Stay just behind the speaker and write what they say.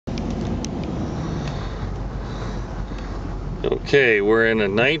Okay, we're in a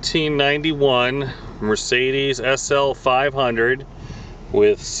 1991 Mercedes SL500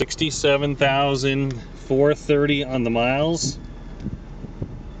 with 67,430 on the miles.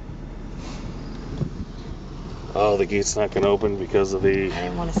 Oh, the gate's not going to open because of the... I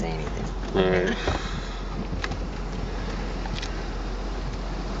didn't want to say anything. Alright.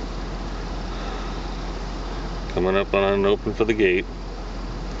 Coming up on an open for the gate.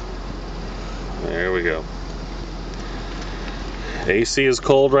 There we go. AC is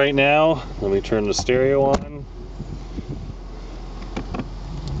cold right now. Let me turn the stereo on.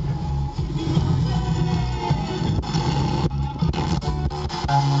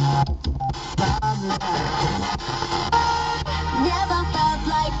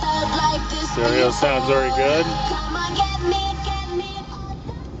 Stereo sounds very good.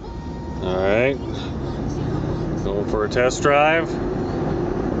 Alright. Going for a test drive.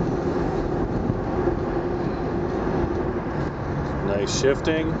 Nice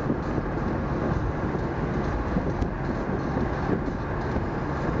shifting.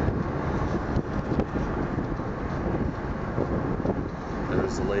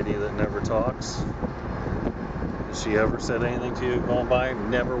 There's the lady that never talks. Has she ever said anything to you going by?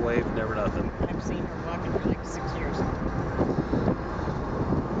 Never waved, never nothing. I've seen her walking for like 6 years.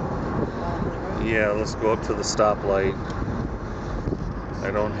 Yeah, let's go up to the stoplight.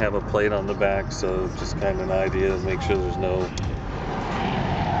 I don't have a plate on the back, so just kind of an idea to make sure there's no...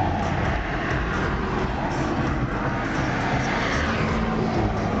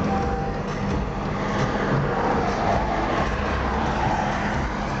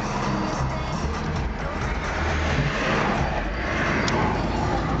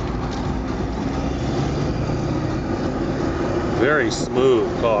 Very smooth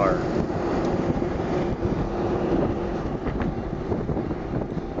car.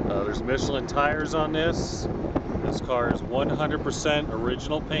 There's Michelin tires on this. This car is 100%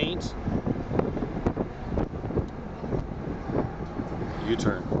 original paint.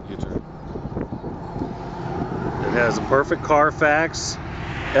 U-turn, U-turn. It has a perfect Carfax,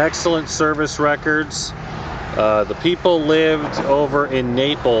 excellent service records. The people lived over in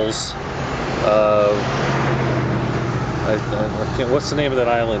Naples. I can't, what's the name of that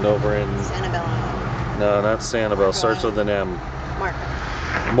island over in? Sanibel Island. No, not Sanibel. Starts with an M. Marco.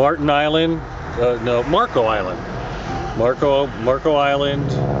 Martin Island. No, Marco Island. Marco Island.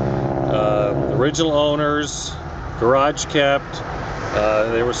 Original owners. Garage kept.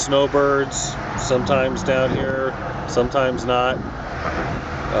 They were snowbirds. Sometimes down here, sometimes not.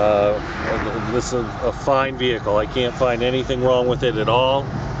 This is a fine vehicle. I can't find anything wrong with it at all.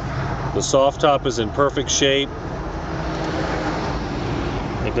 The soft top is in perfect shape.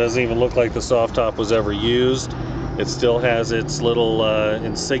 It doesn't even look like the soft top was ever used. It still has its little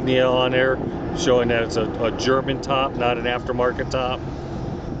insignia on there, showing that it's a German top, not an aftermarket top.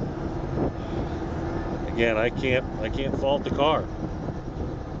 Again, I can't fault the car.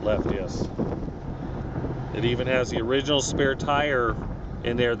 Left, yes. It even has the original spare tire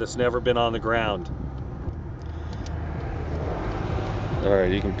in there that's never been on the ground. All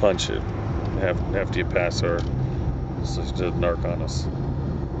right, you can punch it after you pass her. This is just narc on us.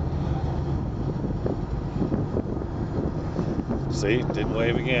 See, didn't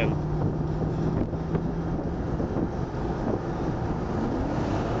wave again.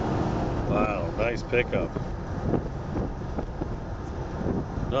 Wow, nice pickup.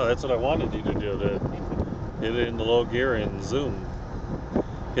 No, that's what I wanted you to do, to hit it in the low gear and zoom.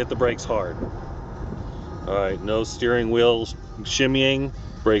 Hit the brakes hard. Alright, no steering wheel shimmying.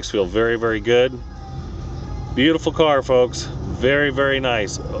 Brakes feel very, very good. Beautiful car, folks. Very, very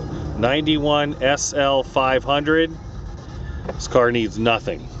nice. 91 SL500. This car needs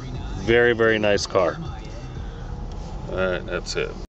nothing. Very, very nice car. Alright, that's it.